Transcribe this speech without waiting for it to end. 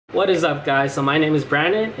What is up, guys? So my name is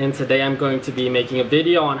Brandon, and today I'm going to be making a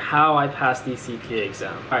video on how I passed the CPA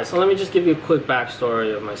exam. Alright, so let me just give you a quick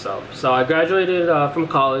backstory of myself. So I graduated from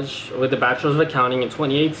college with a Bachelor's of Accounting in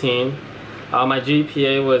 2018. My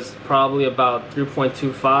GPA was probably about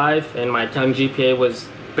 3.25, and my accounting GPA was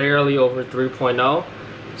barely over 3.0.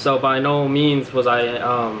 So by no means was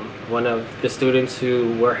I one of the students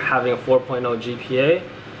who were having a 4.0 GPA.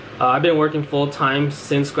 I've been working full-time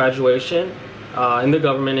since graduation in the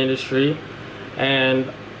government industry, and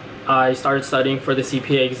I started studying for the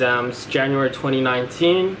CPA exams January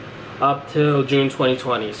 2019 up till June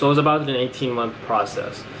 2020. So it was about an 18-month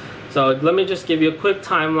process. So let me just give you a quick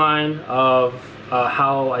timeline of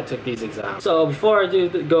how I took these exams. So before I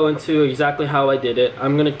do go into exactly how I did it,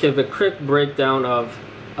 I'm going to give a quick breakdown of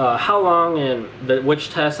how long and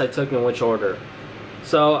which tests I took in which order.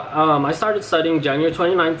 So I started studying January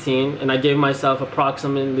 2019, and I gave myself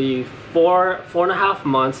approximately four and a half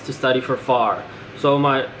months to study for FAR. So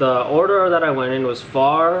the order that I went in was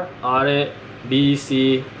FAR, Audit,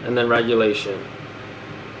 BEC, and then Regulation.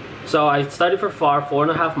 So I studied for FAR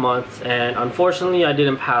 4.5 months, and unfortunately I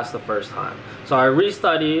didn't pass the first time. So I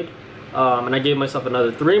restudied, and I gave myself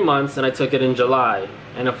another 3 months, and I took it in July.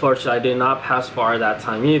 And unfortunately I did not pass FAR that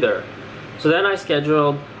time either. So then I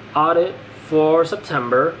scheduled Audit for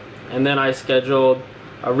September, and then I scheduled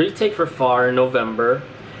a retake for FAR in November,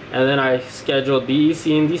 and then I scheduled BEC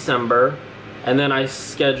in December, and then I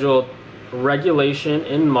scheduled Regulation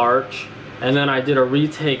in March, and then I did a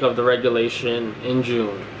retake of the Regulation in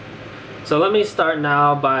June. So let me start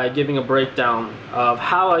now by giving a breakdown of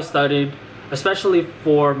how I studied, especially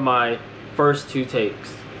for my first 2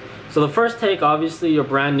 takes. So the first take, obviously you're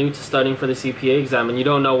brand new to studying for the CPA exam, and you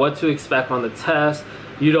don't know what to expect on the test.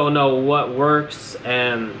 You don't know what works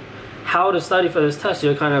and how to study for this test.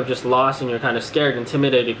 You're kind of just lost, and you're kind of scared,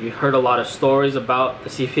 intimidated. You heard a lot of stories about the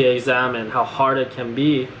CPA exam and how hard it can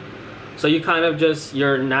be. So you kind of just,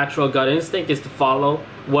 your natural gut instinct is to follow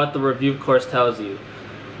what the review course tells you.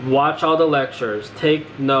 Watch all the lectures,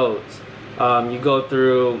 take notes. You go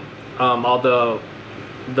through all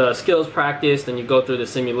the skills practice, and you go through the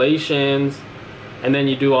simulations, and then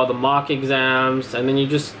you do all the mock exams, and then you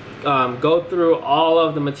just go through all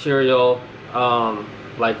of the material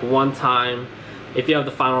like one time. If you have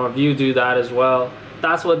the final review, do that as well.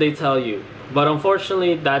 That's what they tell you. But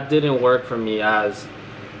unfortunately that didn't work for me, as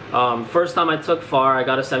first time I took FAR I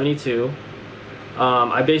got a 72.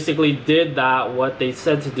 I basically did what they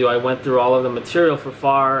said to do. I went through all of the material for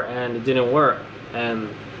FAR and it didn't work. And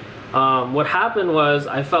what happened was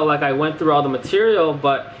I felt like I went through all the material,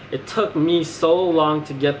 but it took me so long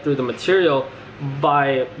to get through the material.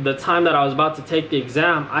 By the time that I was about to take the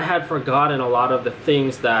exam, I had forgotten a lot of the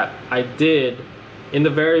things that I did in the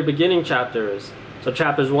very beginning chapters. So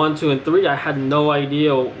chapters 1, 2, and 3, I had no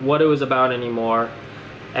idea what it was about anymore.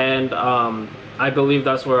 And I believe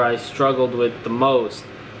that's where I struggled with the most.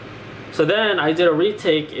 So then I did a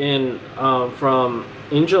retake in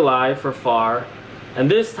July for FAR. And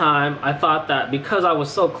this time I thought that because I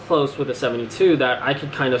was so close with the 72 that I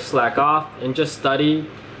could kind of slack off and just study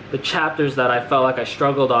the chapters that I felt like I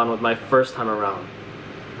struggled on with my first time around.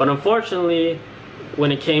 But unfortunately,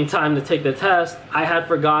 when it came time to take the test, I had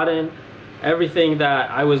forgotten everything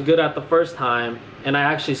that I was good at the first time, and I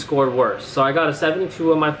actually scored worse. So I got a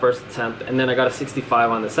 72 on my first attempt, and then I got a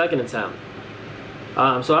 65 on the second attempt.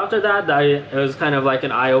 So after that, it was kind of like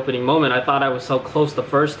an eye-opening moment. I thought I was so close the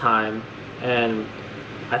first time, and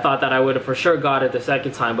I thought that I would have for sure got it the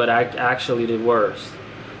second time, but I actually did worse.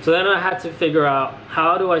 So then I had to figure out,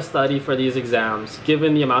 how do I study for these exams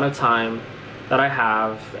given the amount of time that I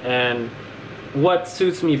have and what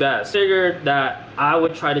suits me best. Figured that I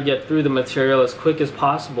would try to get through the material as quick as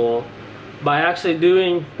possible by actually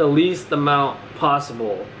doing the least amount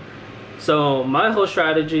possible. So my whole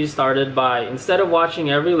strategy started by, instead of watching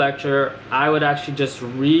every lecture, I would actually just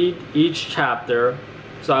read each chapter.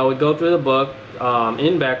 So I would go through the book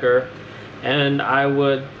in Becker, and I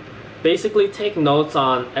would basically take notes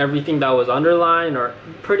on everything that was underlined, or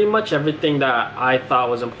pretty much everything that I thought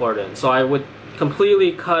was important. So I would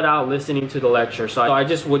completely cut out listening to the lecture. So I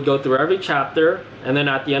just would go through every chapter, and then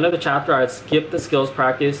at the end of the chapter I'd skip the skills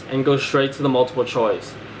practice and go straight to the multiple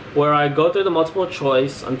choice, where I go through the multiple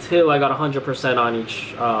choice until I got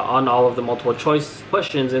 100% on all of the multiple choice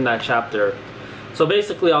questions in that chapter. So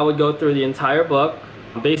basically I would go through the entire book,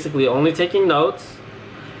 basically only taking notes,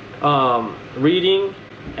 reading,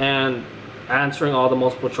 and answering all the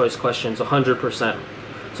multiple choice questions 100%.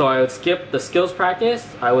 So I would skip the skills practice,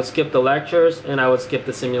 I would skip the lectures, and I would skip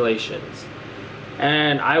the simulations.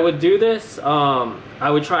 And I would do this, I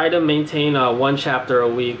would try to maintain one chapter a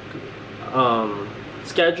week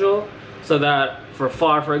schedule, so that for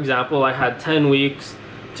FAR, for example, I had 10 weeks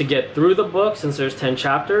to get through the book since there's 10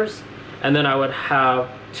 chapters, and then I would have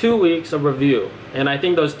 2 weeks of review. And I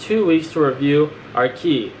think those 2 weeks to review are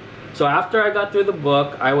key. So after I got through the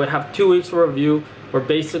book, I would have 2 weeks to review, where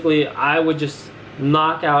basically I would just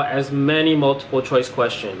knock out as many multiple choice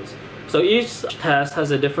questions. So each test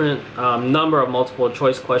has a different number of multiple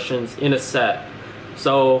choice questions in a set.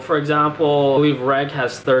 So for example, I believe Reg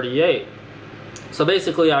has 38. So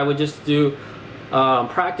basically I would just do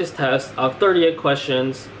practice tests of 38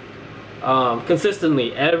 questions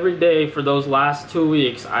consistently every day for those last 2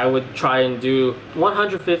 weeks. I would try and do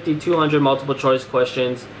 150, 200 multiple choice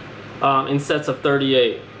questions in sets of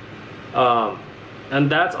 38. And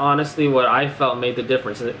that's honestly what I felt made the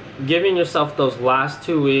difference. Giving yourself those last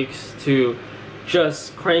 2 weeks to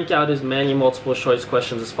just crank out as many multiple choice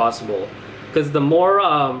questions as possible. Because the more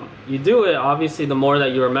you do it, obviously the more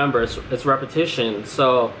that you remember. It's repetition.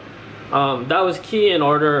 So that was key in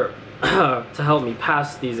order to help me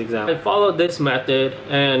pass these exams. I followed this method,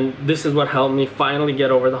 and this is what helped me finally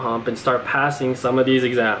get over the hump and start passing some of these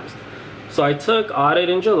exams. So I took audit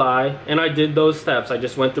in July, and I did those steps. I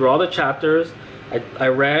just went through all the chapters. I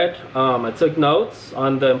read, I took notes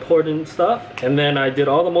on the important stuff, and then I did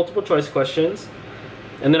all the multiple choice questions,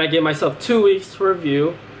 and then I gave myself 2 weeks to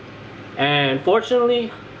review, and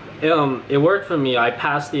fortunately it worked for me. I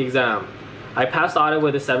passed the exam. I passed audit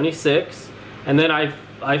with a 76, and then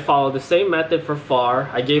I followed the same method for FAR.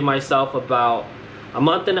 I gave myself about a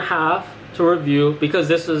month and a half to review, because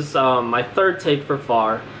this was my third take for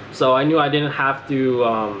FAR, so I knew I didn't have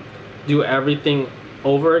to do everything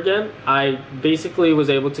over again. I basically was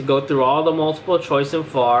able to go through all the multiple choice in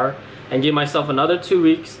FAR and give myself another 2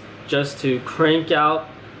 weeks just to crank out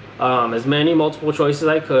as many multiple choices as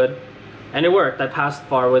I could, and it worked. I passed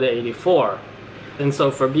FAR with an 84. And so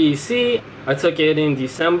for BEC, I took it in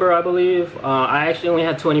December, I believe. I actually only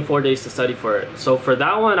had 24 days to study for it. So for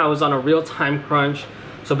that one, I was on a real time crunch.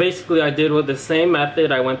 So basically I did with the same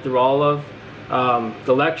method. I went through all of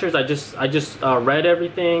the lectures. I just read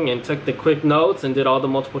everything and took the quick notes and did all the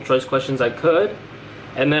multiple choice questions I could,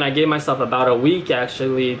 and then I gave myself about a week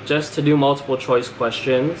actually just to do multiple choice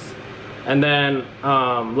questions, and then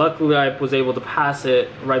luckily I was able to pass it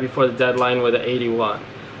right before the deadline with an 81.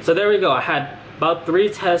 So there we go. I had about 3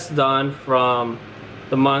 tests done from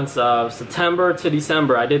the months of September to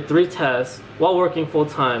December. I did 3 tests while working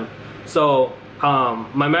full-time. So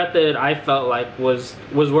my method, I felt like was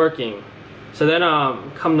working. So then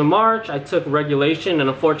come to March, I took regulation, and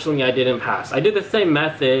unfortunately I didn't pass. I did the same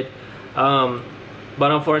method,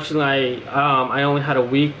 but unfortunately I only had a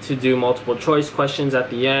week to do multiple choice questions at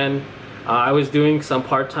the end. I was doing some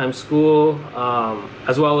part-time school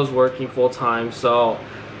as well as working full-time, so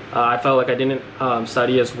I felt like I didn't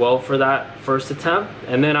study as well for that first attempt.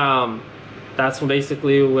 And then that's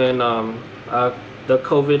basically when the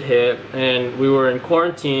COVID hit and we were in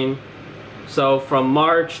quarantine. So from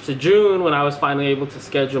March to June, when I was finally able to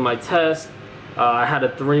schedule my test, I had a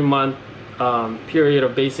 3-month period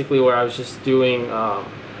of basically where I was just doing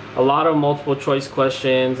a lot of multiple choice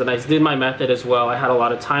questions, and I did my method as well. I had a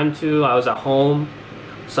lot of time to. I was at home,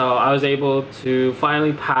 so I was able to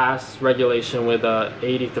finally pass regulation with a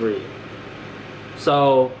 83.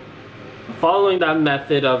 So following that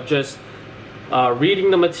method of just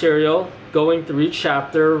reading the material, going through each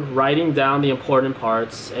chapter, writing down the important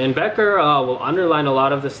parts, and Becker will underline a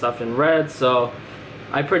lot of the stuff in red, so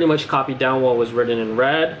I pretty much copied down what was written in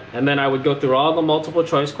red, and then I would go through all the multiple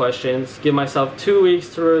choice questions, give myself 2 weeks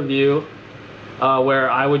to review, where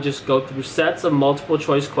I would just go through sets of multiple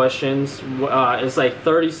choice questions. It's like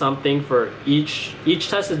 30 something for each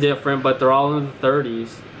test is different, but they're all in the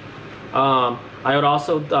 30s. I would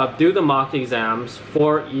also do the mock exams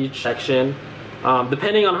for each section,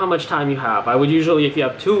 depending on how much time you have. I would usually, if you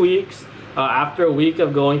have 2 weeks, after a week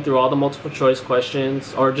of going through all the multiple choice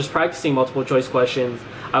questions or just practicing multiple choice questions,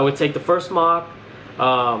 I would take the first mock,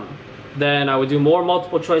 then I would do more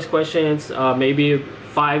multiple choice questions. Maybe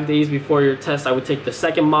 5 days before your test I would take the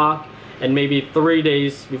second mock, and maybe 3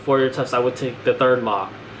 days before your test I would take the third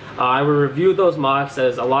mock. I would review those mocks,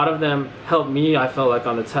 as a lot of them helped me. I felt like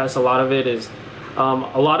on the test, a lot of it is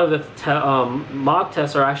a lot of the mock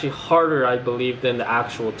tests are actually harder, I believe, than the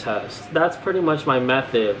actual test. That's pretty much my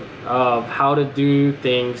method of how to do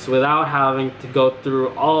things without having to go through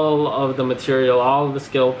all of the material, all of the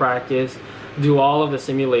skill practice, do all of the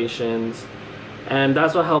simulations, and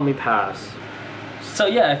that's what helped me pass. So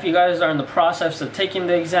yeah, if you guys are in the process of taking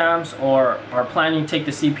the exams or are planning to take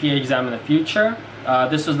the CPA exam in the future,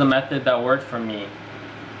 this was the method that worked for me.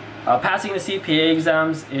 Passing the CPA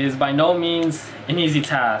exams is by no means an easy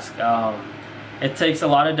task. It takes a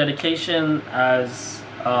lot of dedication, as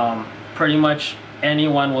pretty much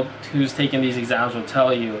anyone who's taken these exams will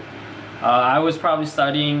tell you. I was probably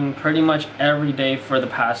studying pretty much every day for the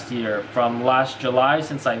past year, from last July,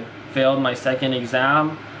 since I failed my second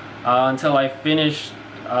exam, until I finished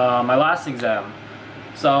my last exam.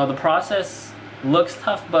 So the process looks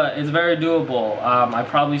tough, but it's very doable. I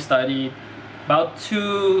probably studied about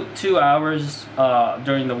two hours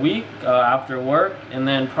during the week after work, and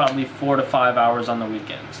then probably 4 to 5 hours on the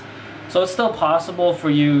weekends. So it's still possible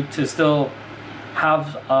for you to still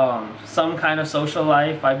have some kind of social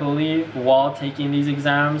life, I believe, while taking these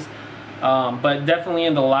exams. But definitely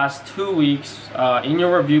in the last 2 weeks, in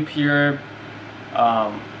your review period,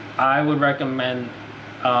 I would recommend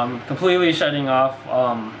completely shutting off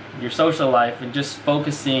your social life and just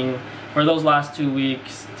focusing for those last 2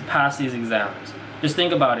 weeks to pass these exams. Just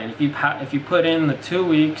think about it. If you put in the 2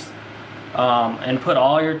 weeks and put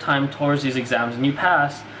all your time towards these exams and you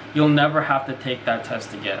pass, you'll never have to take that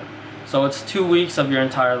test again. So it's 2 weeks of your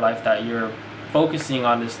entire life that you're focusing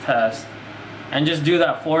on this test, and just do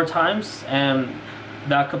that 4 times, and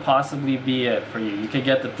that could possibly be it for you. You could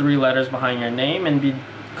get the 3 letters behind your name and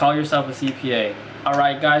call yourself a CPA.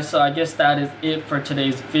 Alright guys, so I guess that is it for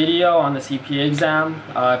today's video on the CPA exam.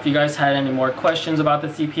 If you guys had any more questions about the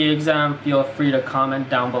CPA exam, feel free to comment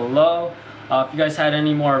down below. If you guys had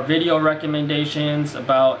any more video recommendations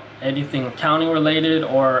about anything accounting related,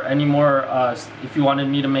 or any more, if you wanted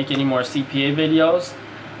me to make any more CPA videos,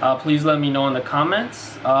 please let me know in the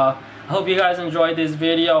comments. I hope you guys enjoyed this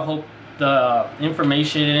video. Hope the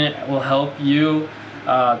information in it will help you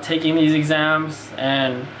taking these exams.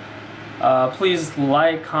 And please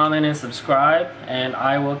like, comment, and subscribe, and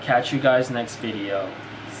I will catch you guys next video.